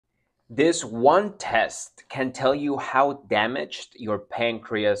This one test can tell you how damaged your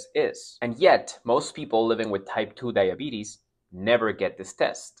pancreas is. And yet, most people living with type 2 diabetes never get this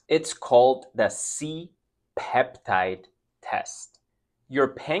test. It's called the C-peptide test. Your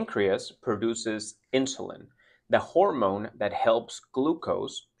pancreas produces insulin, the hormone that helps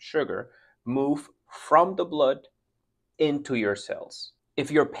glucose, sugar, move from the blood into your cells. If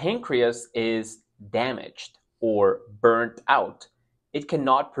your pancreas is damaged or burnt out, it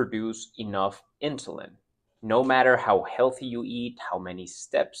cannot produce enough insulin. No matter how healthy you eat, how many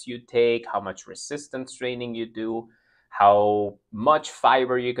steps you take, how much resistance training you do, how much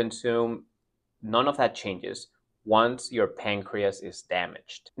fiber you consume, none of that changes once your pancreas is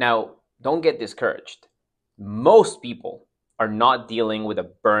damaged. Now, don't get discouraged. Most people are not dealing with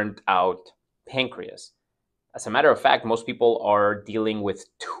a burnt out pancreas. As a matter of fact, most people are dealing with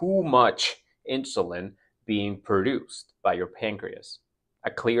too much insulin being produced by your pancreas,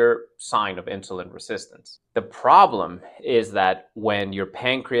 a clear sign of insulin resistance. The problem is that when your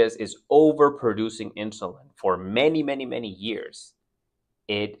pancreas is overproducing insulin for many years,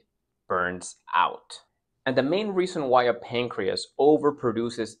 it burns out. And the main reason why a pancreas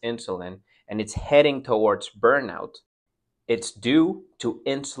overproduces insulin and it's heading towards burnout, it's due to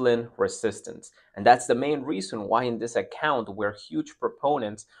insulin resistance. And that's the main reason why in this account, we're huge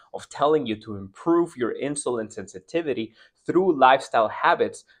proponents of telling you to improve your insulin sensitivity through lifestyle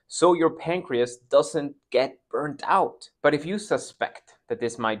habits so your pancreas doesn't get burnt out. But if you suspect that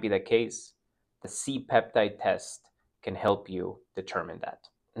this might be the case, the C-peptide test can help you determine that.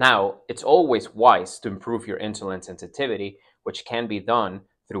 Now, it's always wise to improve your insulin sensitivity, which can be done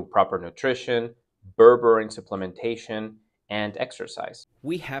through proper nutrition, berberine supplementation, and exercise.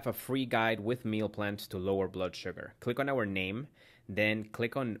 We have a free guide with meal plans to lower blood sugar. Click on our name, then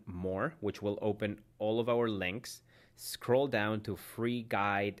click on More, which will open all of our links. Scroll down to Free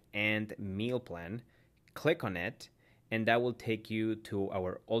Guide and Meal Plan. Click on it, and that will take you to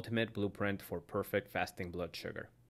our ultimate blueprint for perfect fasting blood sugar.